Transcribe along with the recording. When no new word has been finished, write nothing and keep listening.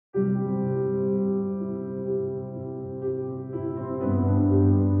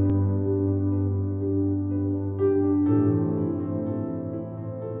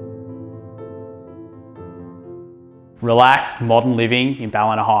Relaxed modern living in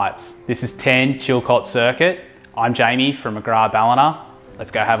Ballina Heights. This is 10 Chilcott Circuit. I'm Jamie from McGrath Ballina. Let's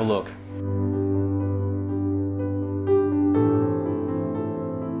go have a look.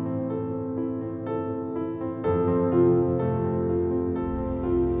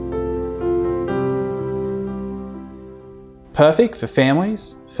 Perfect for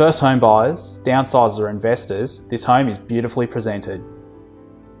families, first home buyers, downsizers or investors, this home is beautifully presented.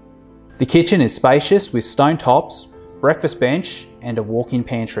 The kitchen is spacious with stone tops, breakfast bench and a walk-in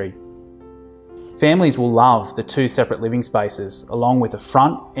pantry. Families will love the 2 separate living spaces along with a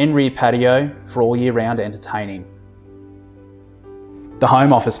front and rear patio for all year round entertaining. The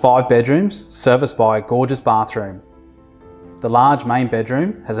home offers 5 bedrooms serviced by a gorgeous bathroom. The large main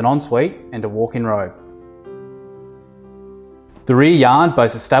bedroom has an ensuite and a walk-in robe. The rear yard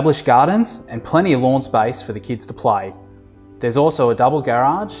boasts established gardens and plenty of lawn space for the kids to play. There's also a double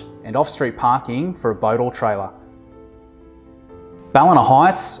garage and off-street parking for a boat or trailer. Ballina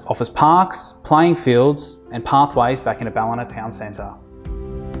Heights offers parks, playing fields and pathways back into Ballina Town Centre.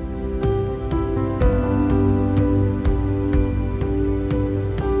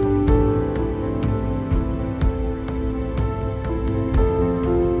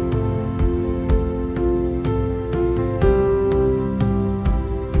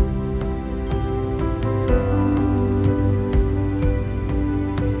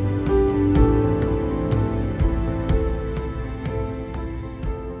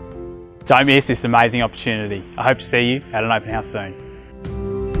 Don't miss this amazing opportunity. I hope to see you at an open house soon.